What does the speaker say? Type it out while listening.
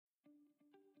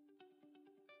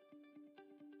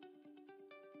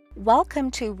Welcome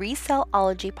to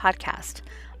Resellology Podcast.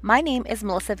 My name is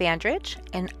Melissa Vandridge,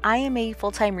 and I am a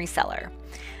full-time reseller.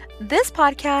 This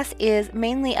podcast is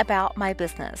mainly about my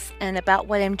business and about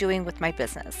what I'm doing with my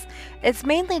business. It's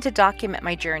mainly to document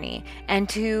my journey and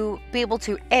to be able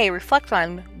to reflect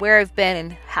on where I've been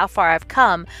and how far I've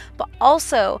come, but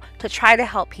also to try to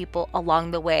help people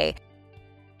along the way.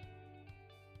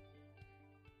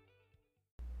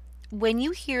 When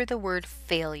you hear the word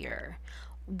failure,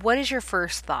 what is your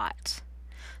first thought?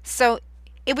 So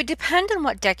it would depend on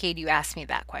what decade you asked me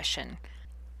that question.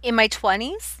 In my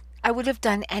 20s, I would have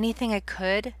done anything I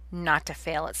could not to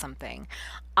fail at something.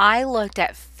 I looked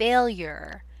at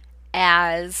failure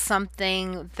as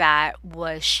something that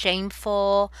was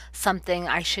shameful, something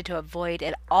I should avoid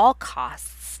at all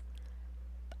costs.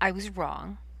 I was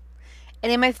wrong.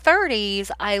 And in my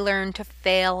 30s, I learned to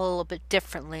fail a little bit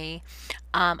differently.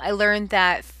 I learned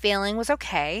that failing was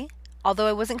okay, although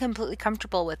I wasn't completely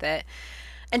comfortable with it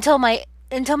until my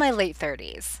late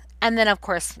 30s. And then of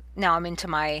course, now I'm into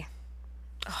my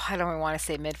I don't even want to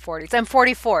say mid 40s. I'm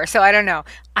 44, so I don't know.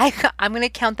 I'm going to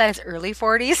count that as early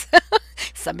 40s.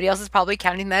 Somebody else is probably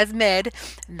counting that as mid.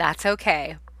 That's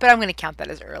okay. But I'm going to count that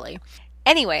as early.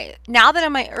 Anyway, now that I'm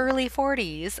in my early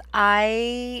 40s,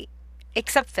 I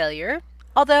accept failure.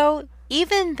 Although,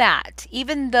 even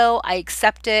though I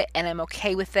accept it and I'm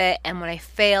okay with it, and when I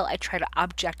fail, I try to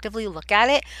objectively look at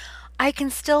it, I can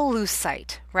still lose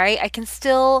sight, right? I can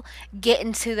still get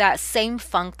into that same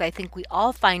funk that I think we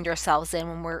all find ourselves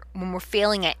in when we're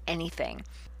failing at anything.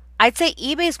 I'd say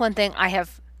eBay is one thing I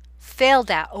have failed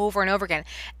at over and over again,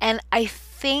 and I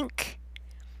think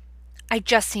I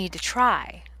just need to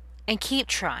try and keep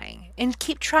trying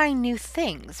new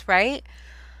things, right?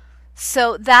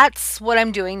 So that's what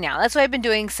I'm doing now. That's what I've been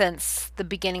doing since the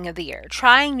beginning of the year,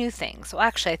 trying new things. Well,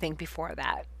 actually, I think before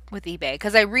that with eBay,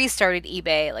 because I restarted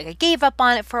eBay. Like I gave up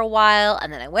on it for a while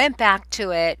and then I went back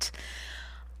to it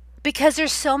because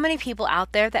there's so many people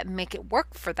out there that make it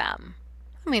work for them.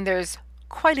 I mean, there's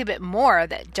quite a bit more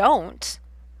that don't,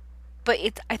 but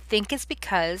I think it's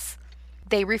because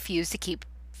they refuse to keep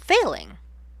failing,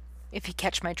 if you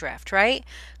catch my drift, right?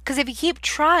 Because if you keep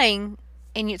trying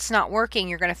and it's not working,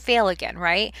 you're going to fail again,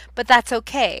 right? But that's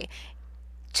okay.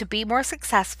 To be more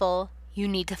successful, you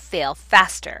need to fail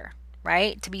faster,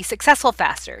 right? To be successful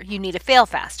faster, you need to fail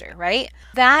faster, right?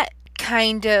 That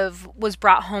kind of was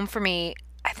brought home for me.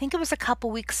 I think it was a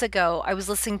couple weeks ago. I was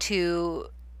listening to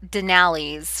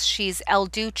Denali's. She's El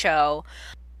Ducho.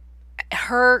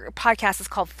 Her podcast is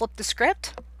called Flip the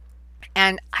Script.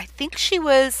 And I think she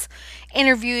was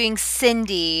interviewing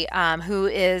Cindy, who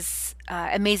is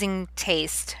Amazing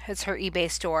Taste. It's her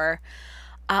eBay store.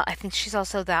 I think she's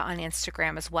also that on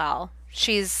Instagram as well.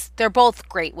 They're both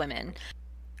great women.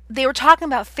 They were talking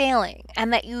about failing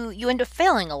and that you end up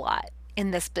failing a lot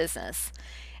in this business.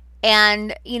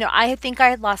 And, I think I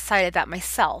had lost sight of that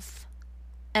myself.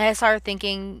 And I started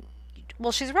thinking,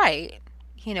 well, she's right.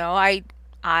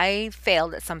 I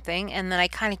failed at something and then I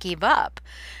kind of gave up.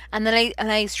 And then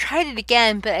I tried it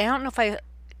again, but I don't know if I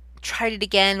tried it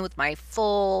again with my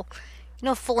full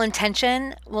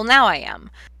intention. Well, now I am.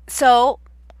 So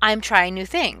I'm trying new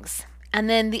things. And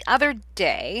then the other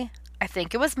day, I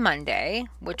think it was Monday,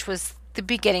 which was the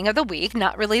beginning of the week,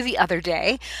 not really the other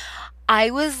day, I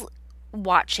was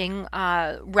watching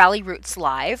Rally Roots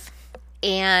Live.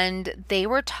 And they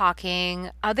were talking,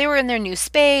 they were in their new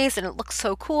space and it looks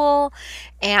so cool.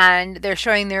 And they're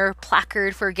showing their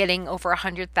placard for getting over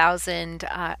 100,000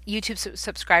 YouTube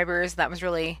subscribers. That was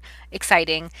really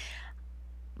exciting.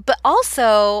 But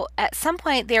also, at some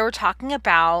point, they were talking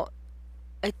about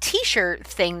a t-shirt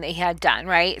thing they had done,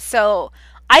 right? So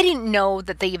I didn't know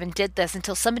that they even did this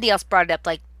until somebody else brought it up,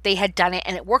 like they had done it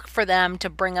and it worked for them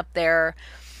to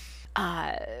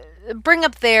uh,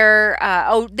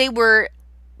 they were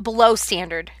below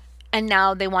standard and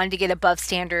now they wanted to get above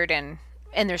standard and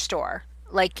in their store.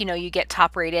 Like, you get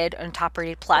top rated and top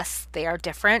rated plus, they are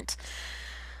different.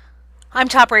 I'm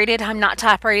top rated. I'm not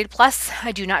top rated plus.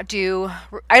 I don't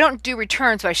do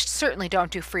returns, but I certainly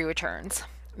don't do free returns.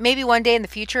 Maybe one day in the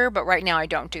future, but right now I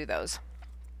don't do those.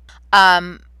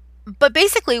 But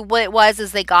basically what it was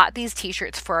is they got these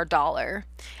t-shirts for $1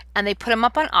 and they put them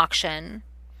up on auction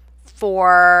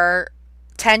for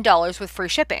 $10 with free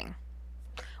shipping,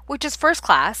 which is first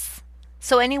class.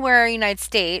 So anywhere in the United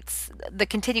States, the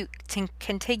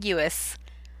contiguous,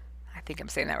 I think I'm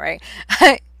saying that right,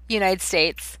 United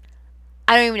States,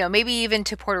 I don't even know, maybe even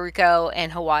to Puerto Rico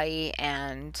and Hawaii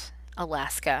and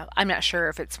Alaska. I'm not sure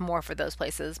if it's more for those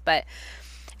places, but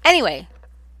anyway,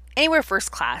 anywhere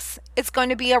first class, it's going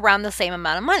to be around the same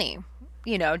amount of money,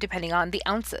 depending on the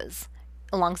ounces.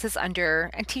 as long as it's under,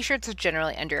 and t-shirts are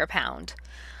generally under a pound.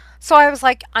 So I was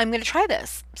like, I'm going to try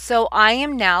this. So I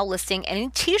am now listing any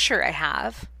t-shirt I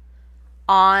have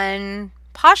on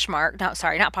Poshmark, no,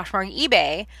 sorry, not Poshmark,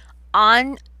 eBay,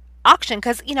 on auction,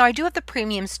 because I do have the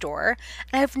premium store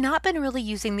and I've not been really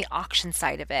using the auction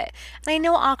side of it. And I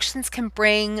know auctions can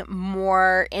bring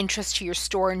more interest to your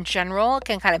store in general, it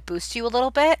can kind of boost you a little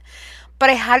bit,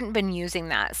 but I hadn't been using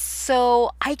that.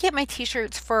 So I get my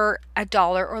t-shirts for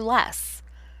 $1 or less.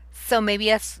 So maybe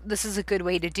this is a good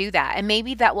way to do that. And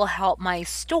maybe that will help my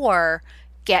store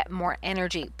get more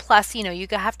energy. Plus, you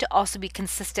have to also be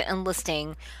consistent in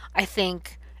listing, I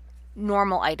think,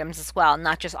 normal items as well,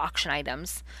 not just auction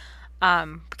items.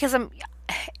 Because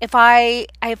if I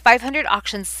have 500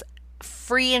 auctions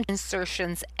free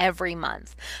insertions every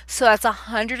month. So that's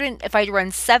 100, if I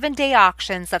run 7-day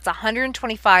auctions, that's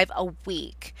 125 a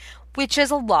week, which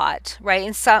is a lot, right?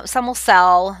 And some will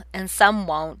sell and some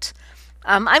won't.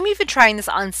 I'm even trying this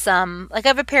on some, like I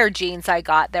have a pair of jeans I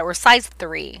got that were size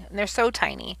 3 and they're so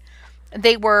tiny.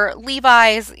 They were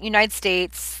Levi's, United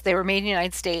States. They were made in the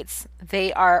United States.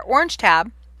 They are orange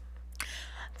tab.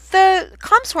 The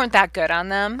comps weren't that good on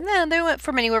them. No, they went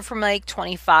from anywhere from like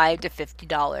 $25 to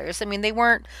 $50. I mean,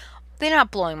 they're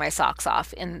not blowing my socks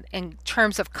off in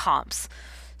terms of comps.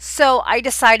 So I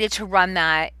decided to run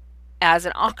that as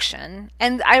an auction.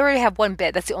 And I already have one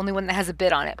bid. That's the only one that has a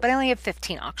bid on it. But I only have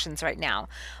 15 auctions right now.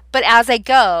 But as I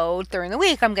go during the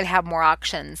week, I'm going to have more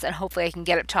auctions. And hopefully I can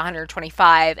get up to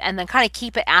 125 and then kind of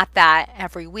keep it at that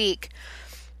every week.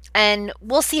 And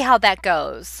we'll see how that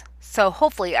goes. So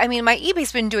hopefully, I mean, my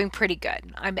eBay's been doing pretty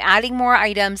good. I'm adding more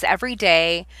items every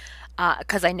day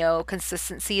because I know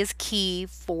consistency is key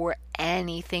for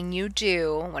anything you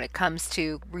do when it comes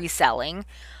to reselling.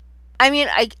 I mean,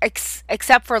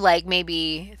 except for like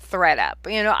maybe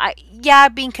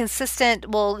ThreadUp, being consistent.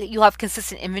 Well, you'll have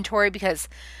consistent inventory because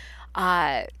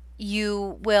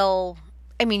you will.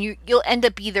 I mean, you'll end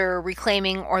up either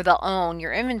reclaiming or they'll own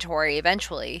your inventory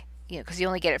eventually. Because you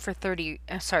only get it for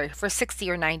for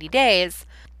 60 or 90 days.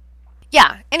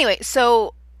 Yeah. Anyway,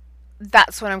 so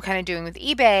that's what I'm kind of doing with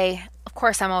eBay. Of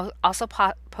course, I'm also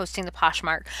posting the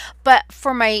Poshmark, but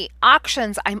for my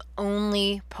auctions, I'm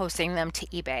only posting them to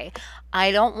eBay.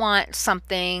 I don't want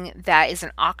something that is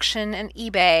an auction in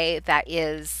eBay that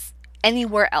is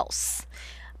anywhere else,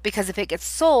 because if it gets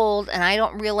sold and I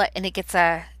don't realize, and it gets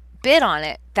a bid on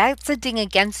it, that's a ding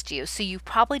against you. So you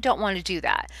probably don't want to do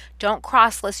that. Don't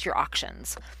cross list your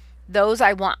auctions. Those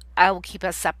I will keep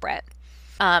as separate.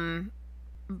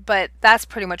 But that's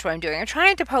pretty much what I'm doing. I'm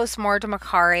trying to post more to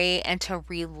Mercari and to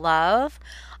Relove.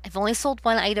 I've only sold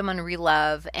one item on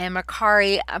Relove, and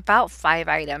Mercari about 5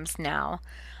 items now.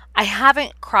 I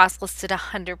haven't cross-listed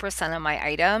 100% of my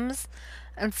items.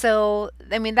 And so,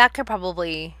 I mean, that could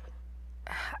probably,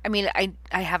 I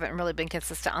haven't really been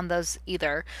consistent on those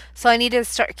either. So I need to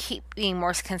keep being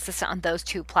more consistent on those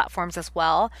 2 platforms as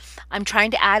well. I'm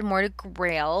trying to add more to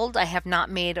Grailed. I have not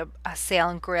made a sale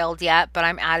in Grailed yet, but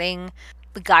I'm adding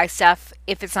the guy stuff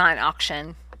if it's not an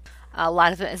auction. A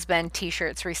lot of it has been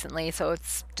t-shirts recently, so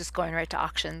it's just going right to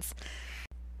auctions.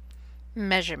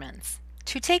 Measurements.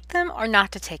 To take them or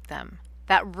not to take them?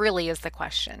 That really is the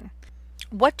question.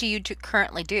 What do you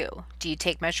currently do? Do you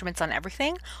take measurements on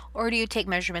everything, or do you take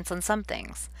measurements on some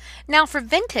things? Now for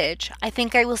vintage, I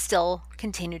think I will still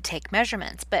continue to take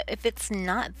measurements, but if it's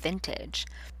not vintage,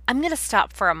 I'm going to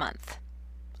stop for a month.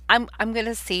 I'm going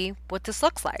to see what this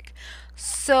looks like.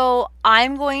 So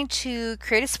I'm going to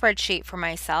create a spreadsheet for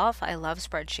myself. I love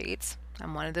spreadsheets.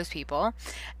 I'm one of those people.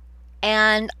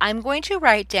 And I'm going to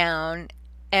write down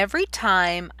every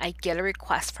time I get a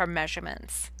request for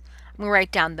measurements. I'm going to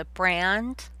write down the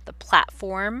brand, the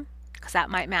platform, because that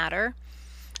might matter,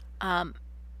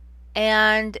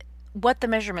 and what the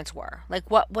measurements were.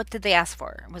 Like what did they ask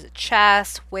for? Was it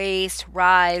chest, waist,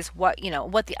 rise, what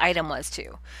the item was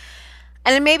too.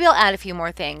 And then maybe I'll add a few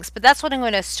more things, but that's what I'm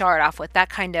going to start off with, that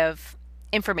kind of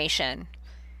information.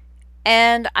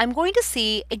 And I'm going to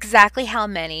see exactly how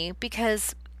many people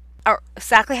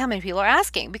are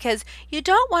asking, because you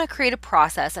don't want to create a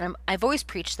process, and I've always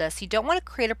preached this, you don't want to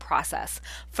create a process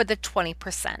for the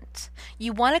 20%.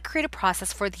 You want to create a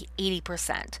process for the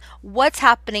 80%. What's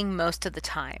happening most of the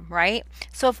time, right?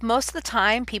 So if most of the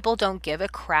time people don't give a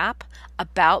crap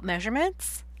about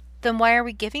measurements, then why are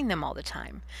we giving them all the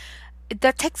time?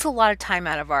 That takes a lot of time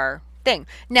out of our thing.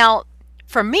 Now,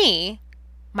 for me,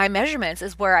 my measurements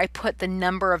is where I put the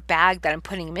number of bag that I'm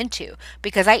putting them into,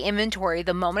 because I inventory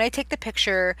the moment I take the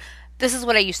picture. This is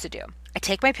what I used to do. I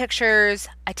take my pictures,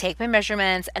 I take my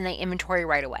measurements, and I inventory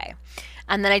right away.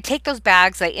 And then I take those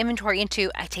bags that I inventory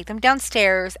into, I take them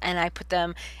downstairs and I put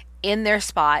them in their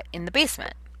spot in the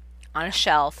basement on a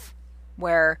shelf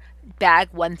where bag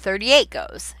 138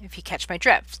 goes, if you catch my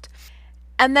drift.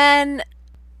 And then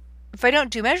if I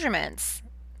don't do measurements,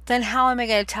 then how am I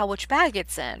going to tell which bag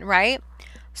it's in, right?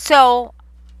 So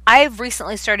I've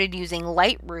recently started using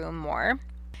Lightroom more.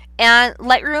 And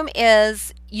Lightroom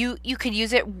is, you could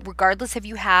use it regardless if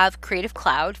you have Creative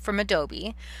Cloud from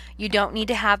Adobe. You don't need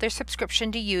to have their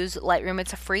subscription to use Lightroom.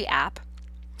 It's a free app.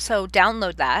 So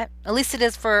download that. At least it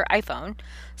is for iPhone.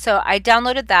 So I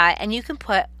downloaded that, and you can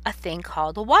put a thing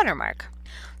called a watermark.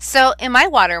 So in my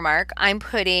watermark, I'm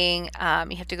putting,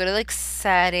 you have to go to like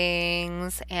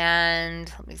settings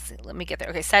and let me get there.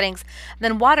 Okay, settings,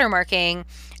 then watermarking.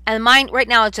 And mine right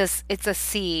now it's a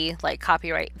C, like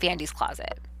copyright Vandy's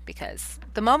Closet, because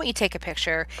the moment you take a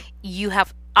picture, you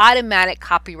have automatic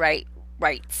copyright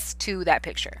rights to that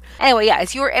picture. Anyway, yeah,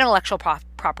 it's your intellectual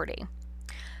property.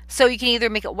 So you can either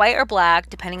make it white or black,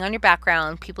 depending on your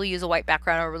background. People use a white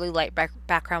background or a really light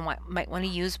background might want to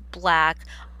use black.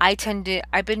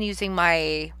 I've been using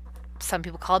some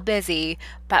people call it busy,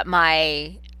 but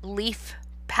my leaf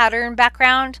pattern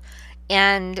background,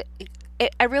 and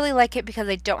I really like it because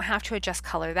I don't have to adjust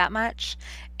color that much,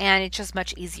 and it's just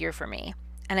much easier for me,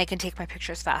 and I can take my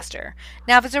pictures faster.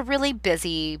 Now, if it's a really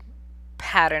busy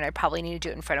pattern, I probably need to do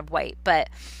it in front of white, but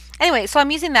anyway, so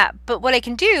I'm using that. But what I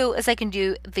can do is I can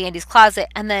do Vandy's Closet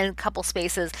and then a couple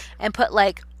spaces and put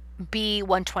like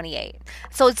B128.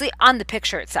 So it's on the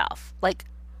picture itself. Like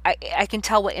I can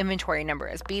tell what inventory number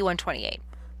is, B128.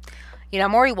 You know,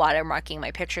 I'm already watermarking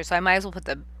my picture, so I might as well put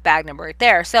the bag number right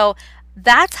there. So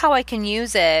that's how I can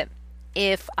use it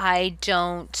if I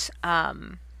don't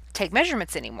take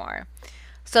measurements anymore.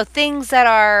 So things that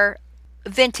are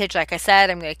vintage, like I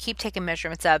said, I'm going to keep taking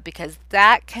measurements of because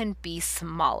that can be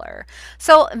smaller.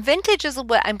 So vintage is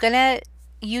what I'm going to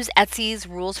use Etsy's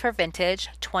rules for vintage,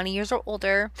 20 years or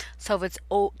older. So if it's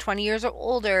 20 years or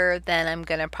older, then I'm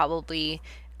going to probably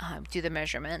do the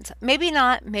measurements. Maybe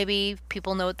not. Maybe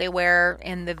people know what they wear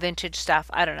in the vintage stuff.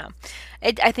 I don't know.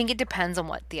 I think it depends on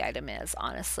what the item is,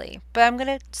 honestly. But I'm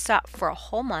going to stop for a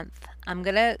whole month. I'm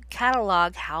going to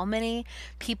catalog how many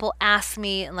people ask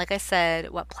me, and like I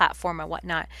said, what platform and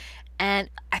whatnot.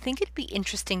 And I think it'd be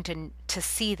interesting to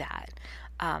see that.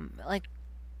 Like,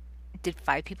 did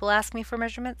 5 people ask me for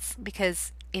measurements?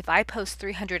 Because if I post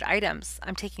 300 items,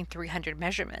 I'm taking 300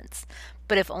 measurements.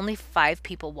 But if only 5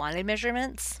 people wanted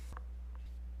measurements,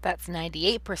 that's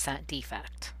 98%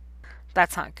 defect.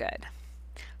 That's not good.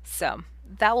 So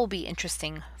that will be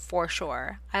interesting for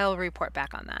sure. I'll report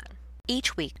back on that.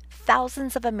 Each week,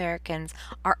 thousands of Americans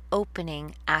are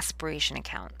opening aspiration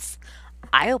accounts.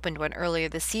 I opened one earlier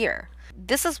this year.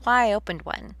 This is why I opened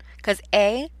one. Because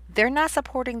A, they're not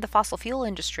supporting the fossil fuel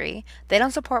industry. They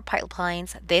don't support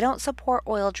pipelines. They don't support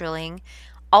oil drilling.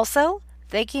 Also,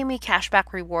 they gave me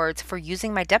cashback rewards for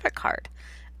using my debit card.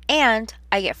 And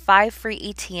I get 5 free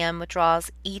ATM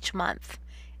withdrawals each month.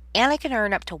 And I can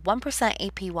earn up to 1%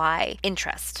 APY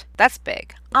interest. That's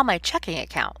big. On my checking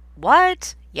account.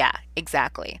 What? Yeah,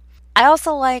 exactly. I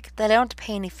also like that I don't have to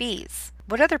pay any fees.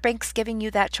 What other bank's giving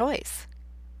you that choice?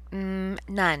 None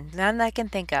that I can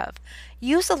think of.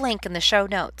 Use the link in the show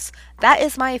notes. That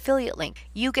is my affiliate link.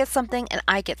 You get something and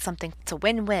I get something. It's a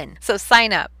win-win. So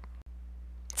sign up.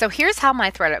 So here's how my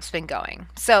ThreadUp's been going.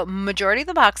 So majority of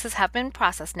the boxes have been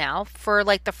processed now. For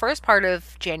like the first part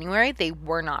of January, they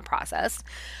were not processed.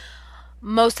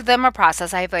 Most of them are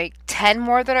processed. I have like 10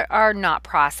 more that are not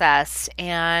processed,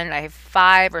 and I have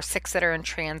 5 or 6 that are in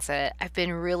transit.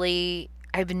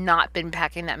 I've not been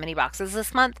packing that many boxes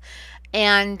this month,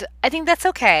 and I think that's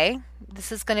okay.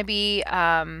 This is going to be, it's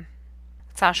not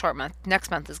a short month. Next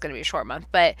month is going to be a short month,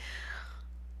 but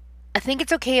I think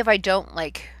it's okay if I don't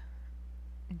like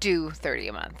do 30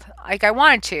 a month. Like I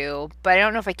wanted to, but I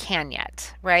don't know if I can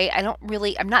yet, right?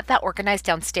 I'm not that organized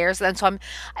downstairs. And so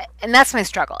and that's my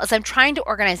struggle, is I'm trying to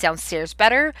organize downstairs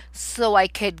better so I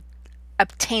could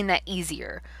obtain that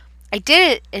easier. I did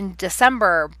it in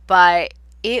December, but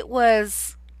it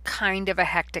was kind of a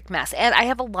hectic mess. And I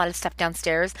have a lot of stuff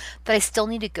downstairs that I still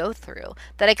need to go through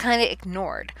that I kind of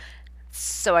ignored.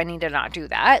 So I need to not do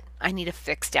that. I need to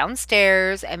fix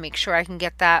downstairs and make sure I can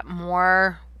get that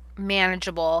more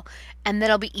manageable, and then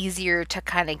it'll be easier to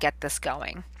kind of get this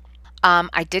going.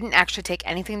 I didn't actually take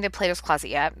anything to Plato's Closet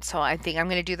yet, so I think I'm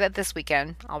going to do that this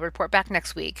weekend. I'll report back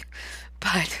next week,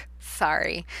 but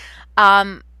sorry.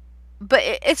 But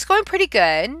it's going pretty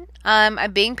good.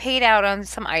 I'm being paid out on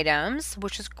some items,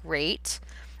 which is great.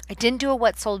 I didn't do a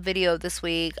what sold video this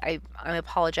week. I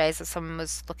apologize if someone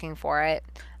was looking for it.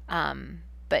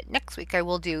 But next week I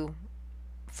will do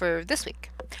for this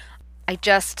week. I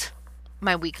just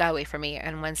my week got away from me,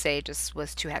 and Wednesday just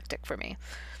was too hectic for me.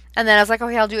 And then I was like,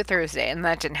 okay, I'll do it Thursday, and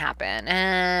that didn't happen.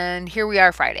 And here we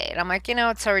are Friday, and I'm like,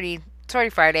 it's already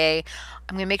Friday.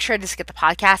 I'm gonna make sure to just get the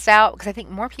podcast out because I think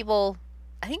more people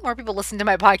listen to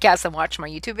my podcast and watch my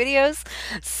YouTube videos.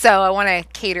 So I want to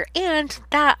cater, and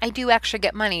that I do actually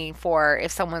get money for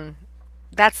if someone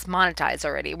that's monetized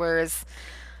already, whereas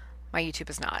my YouTube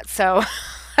is not. So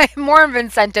I have more of an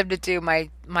incentive to do my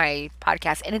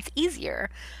podcast, and it's easier.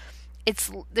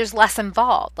 There's less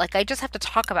involved. Like I just have to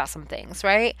talk about some things,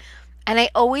 right? And I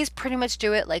always pretty much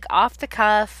do it like off the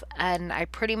cuff, and I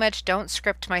pretty much don't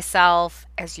script myself,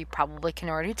 as you probably can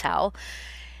already tell,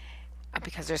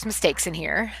 because there's mistakes in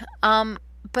here.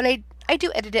 But I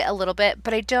do edit it a little bit,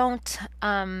 but I don't.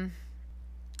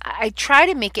 I try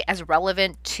to make it as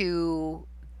relevant to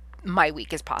my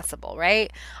week as possible,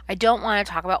 right? I don't want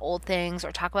to talk about old things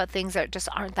or talk about things that just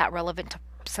aren't that relevant to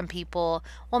some people.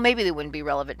 Well, maybe they wouldn't be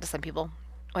relevant to some people.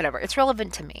 Whatever. It's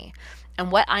relevant to me and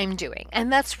what I'm doing.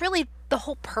 And that's really the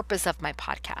whole purpose of my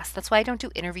podcast. That's why I don't do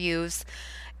interviews.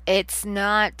 It's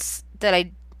not that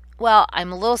well,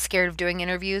 I'm a little scared of doing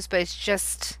interviews, but it's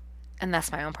just, and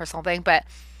that's my own personal thing, but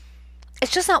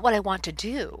it's just not what I want to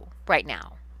do right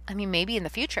now. I mean, maybe in the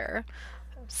future,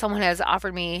 someone has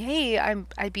offered me, hey,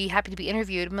 I'd be happy to be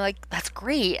interviewed. I'm like, that's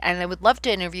great. And I would love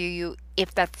to interview you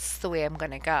if that's the way I'm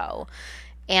going to go.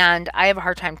 And I have a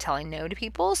hard time telling no to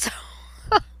people. So,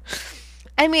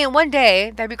 I mean, one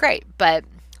day that'd be great, but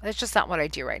that's just not what I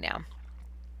do right now.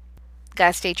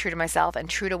 Gotta stay true to myself and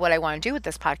true to what I want to do with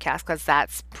this podcast because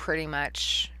that's pretty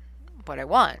much what I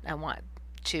want. I want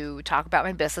to talk about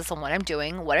my business and what I'm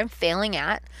doing, what I'm failing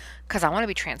at, because I want to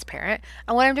be transparent,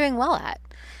 and what I'm doing well at.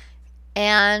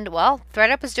 And well,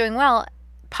 ThreadUp is doing well.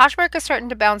 Poshmark is starting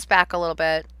to bounce back a little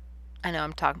bit. I know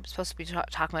I'm supposed to be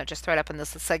talking about just ThreadUp in this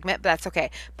segment, but that's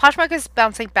okay. Poshmark is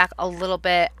bouncing back a little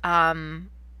bit, and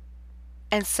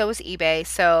so is eBay.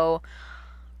 So,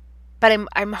 but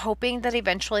I'm hoping that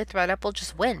eventually ThreadUp will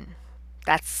just win.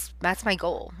 That's my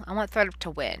goal. I want ThreadUp to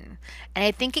win, and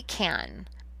I think it can.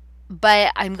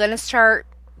 But I'm gonna start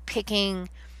picking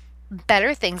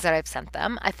better things that I've sent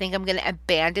them. I think I'm gonna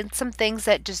abandon some things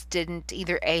that just didn't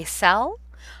either A sell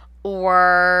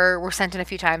or were sent in a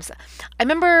few times. I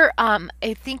remember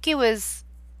I think it was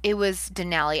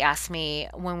Denali asked me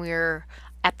when we were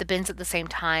at the bins at the same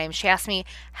time. She asked me,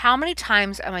 how many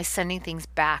times am I sending things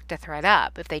back to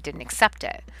ThreadUp if they didn't accept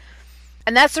it?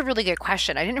 And that's a really good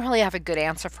question. I didn't really have a good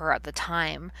answer for her at the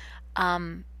time.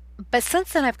 But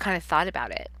since then, I've kind of thought about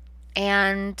it.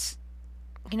 And,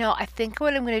 I think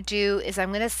what I'm going to do is I'm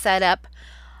going to set up,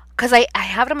 because I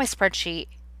have it on my spreadsheet.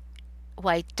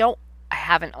 Well, I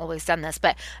haven't always done this,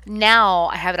 but now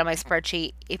I have it on my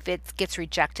spreadsheet. If it gets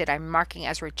rejected, I'm marking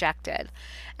as rejected.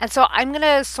 And so I'm going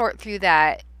to sort through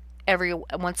that every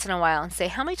once in a while and say,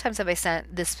 how many times have I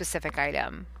sent this specific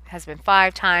item? Has it been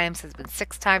 5 times? Has it been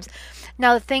 6 times?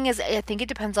 Now, the thing is, I think it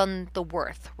depends on the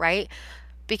worth, right?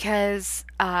 Because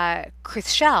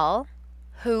Chris Shell,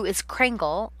 who is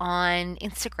Kringle on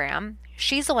Instagram,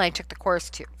 she's the one I took the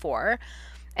course for.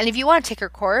 And if you want to take her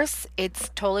course, it's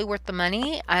totally worth the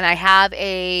money. And I have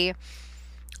a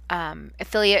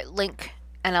affiliate link,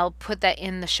 and I'll put that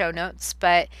in the show notes.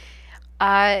 But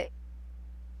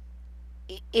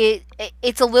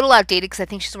it's a little outdated because I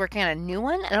think she's working on a new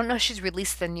one. I don't know if she's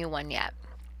released the new one yet.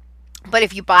 But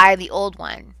if you buy the old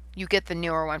one, you get the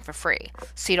newer one for free,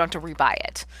 so you don't have to rebuy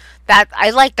it. That I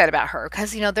like that about her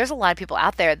because there's a lot of people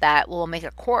out there that will make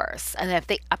a course, and if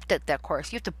they update that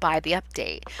course, you have to buy the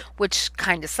update, which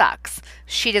kind of sucks.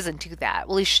 She doesn't do that.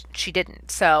 Well, at least she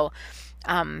didn't. So,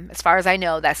 as far as I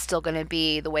know, that's still going to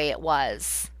be the way it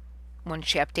was. When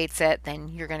she updates it, then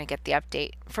you're going to get the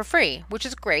update for free, which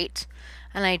is great,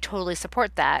 and I totally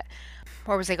support that.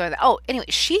 Where was I going? Oh, anyway,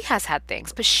 she has had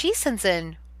things, but she sends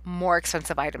in more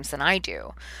expensive items than I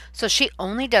do. So she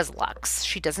only does luxe.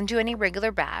 She doesn't do any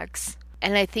regular bags.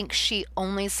 And I think she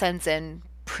only sends in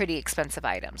pretty expensive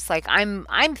items. Like I'm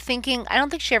thinking, I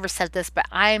don't think she ever said this, but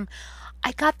I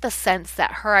got the sense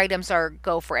that her items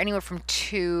go for anywhere from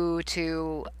 $2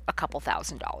 to a couple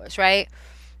 $1,000, right?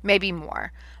 Maybe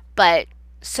more. But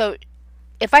so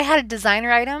if I had a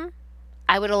designer item,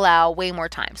 I would allow way more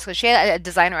time. So she had a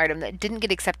designer item that didn't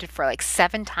get accepted for like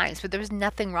 7 times, but there was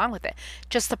nothing wrong with it.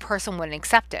 Just the person wouldn't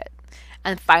accept it.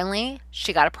 And finally,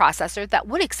 she got a processor that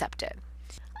would accept it.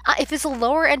 If it's a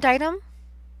lower end item,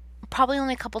 probably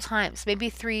only a couple times, maybe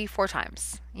 3-4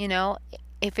 times.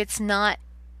 If it's not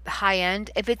high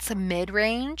end, if it's a mid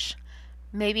range,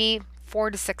 maybe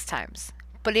 4 to 6 times.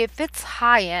 But if it's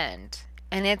high end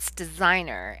and it's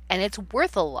designer and it's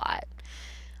worth a lot,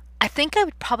 I think I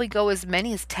would probably go as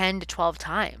many as 10 to 12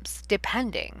 times,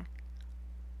 depending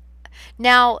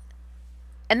Now,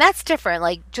 and that's different,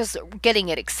 like just getting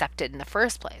it accepted in the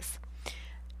first place.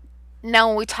 Now,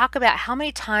 when we talk about how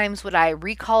many times would I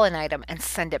recall an item and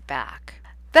send it back,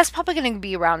 that's probably going to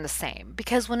be around the same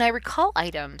because when I recall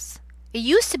items, it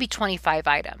used to be 25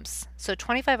 items. So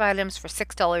 25 items for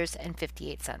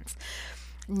 $6.58.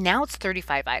 Now it's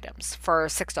 35 items for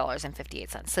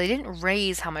 $6.58. So they didn't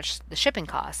raise how much the shipping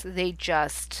costs. They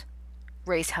just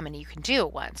raised how many you can do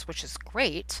at once, which is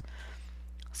great.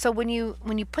 So when you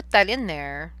put that in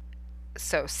there,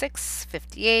 so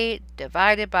 658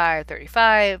 divided by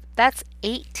 35, that's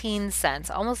 18 cents,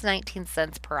 almost 19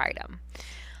 cents per item.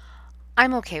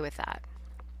 I'm okay with that.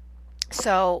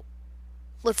 So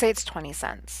let's say it's 20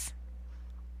 cents.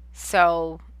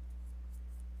 So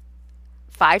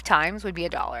 5 times would be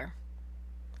 $1.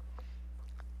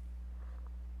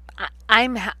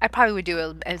 I probably would do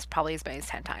it as probably as many as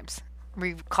 10 times,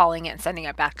 recalling it and sending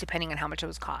it back depending on how much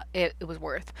it was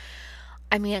worth.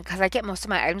 I mean, because I get most of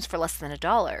my items for less than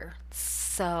 $1.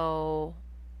 So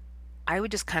I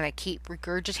would just kind of keep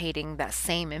regurgitating that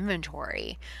same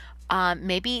inventory.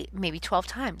 Maybe 12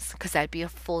 times because that'd be a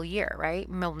full year, right?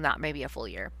 Well, not maybe a full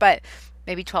year, but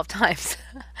maybe 12 times.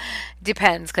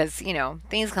 Depends because,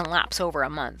 things can lapse over a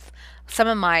month. Some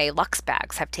of my Lux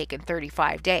bags have taken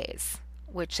 35 days,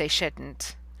 which they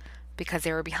shouldn't because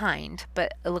they were behind,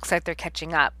 but it looks like they're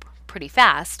catching up pretty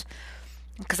fast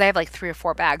because I have like 3 or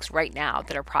 4 bags right now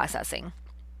that are processing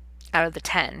out of the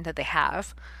 10 that they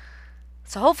have.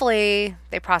 So hopefully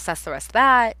they process the rest of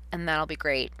that and that'll be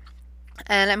great.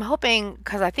 And I'm hoping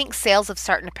because I think sales have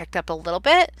started to pick up a little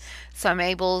bit, so I'm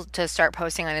able to start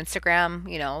posting on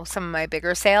Instagram, some of my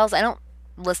bigger sales. I don't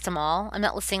list them all. I'm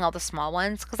not listing all the small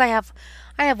ones because I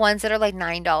have ones that are like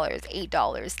 $9, $8,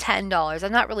 $10.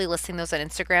 I'm not really listing those on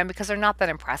Instagram because they're not that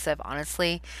impressive,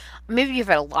 honestly. Maybe if you've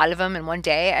had a lot of them in one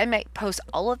day, I might post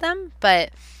all of them,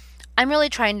 but I'm really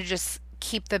trying to just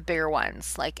keep the bigger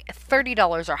ones, like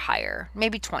 $30 or higher,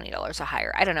 maybe $20 or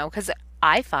higher. I don't know, because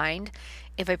I find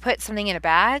if I put something in a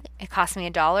bag, it costs me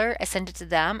 $1, I send it to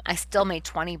them, I still made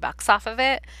 20 bucks off of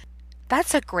it.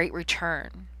 That's a great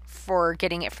return for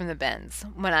getting it from the bins.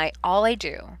 When all I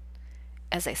do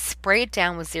is I spray it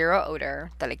down with zero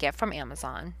odor that I get from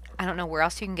Amazon. I don't know where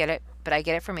else you can get it, but I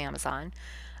get it from Amazon.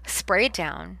 Spray it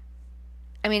down.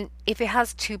 I mean, if it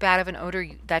has too bad of an odor,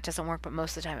 that doesn't work, but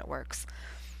most of the time it works.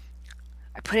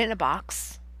 I put it in a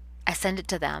box. I send it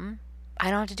to them. I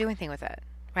don't have to do anything with it,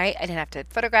 right? I didn't have to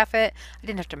photograph it. I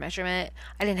didn't have to measure it.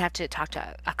 I didn't have to talk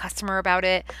to a customer about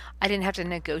it. I didn't have to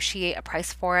negotiate a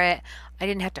price for it. I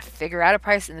didn't have to figure out a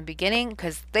price in the beginning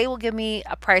because they will give me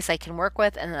a price I can work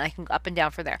with and then I can go up and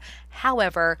down from there.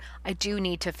 However, I do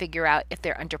need to figure out if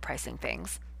they're underpricing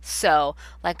things. So,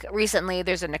 like recently,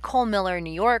 there's a Nicole Miller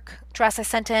New York dress I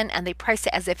sent in, and they priced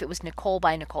it as if it was Nicole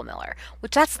by Nicole Miller,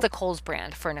 which that's Nicole's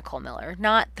brand for Nicole Miller,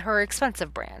 not her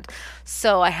expensive brand.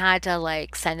 So I had to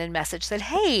like send a message that,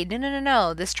 hey, no, no, no,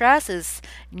 no, this dress is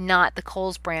not the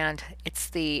Kohl's brand. It's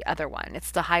the other one. It's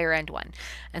the higher end one.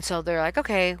 And so they're like,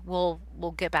 okay, we'll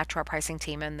get back to our pricing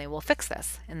team and they will fix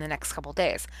this in the next couple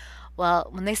days. Well,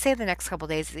 when they say the next couple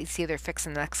days, it's either fixed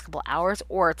in the next couple hours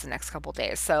or it's the next couple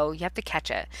days. So you have to catch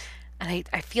it. And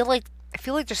I feel like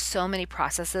there's so many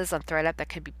processes on ThreadUp that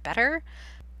could be better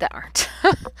that aren't.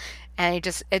 And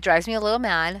it drives me a little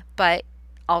mad, but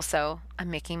also I'm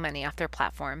making money off their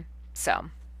platform. So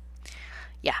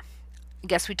yeah. I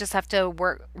guess we just have to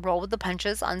roll with the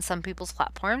punches on some people's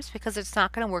platforms because it's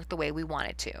not going to work the way we want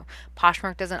it to.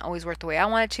 Poshmark doesn't always work the way I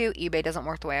want it to. eBay doesn't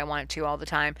work the way I want it to all the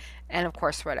time. And of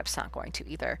course, ThreadUp's not going to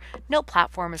either. No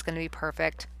platform is going to be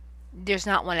perfect. There's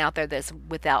not one out there that's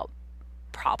without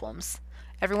problems.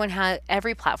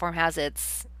 Every platform has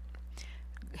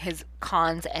his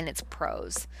cons and its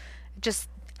pros. Just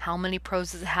how many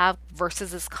pros does it have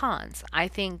versus its cons? I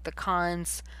think the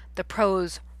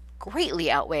pros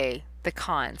greatly outweigh the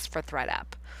cons for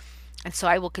ThreadUp. And so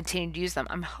I will continue to use them.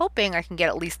 I'm hoping I can get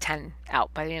at least 10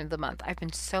 out by the end of the month. I've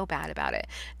been so bad about it.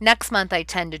 Next month I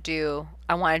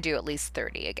want to do at least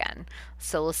 30 again.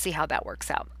 So we'll see how that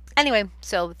works out. Anyway,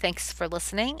 so thanks for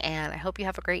listening and I hope you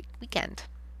have a great weekend.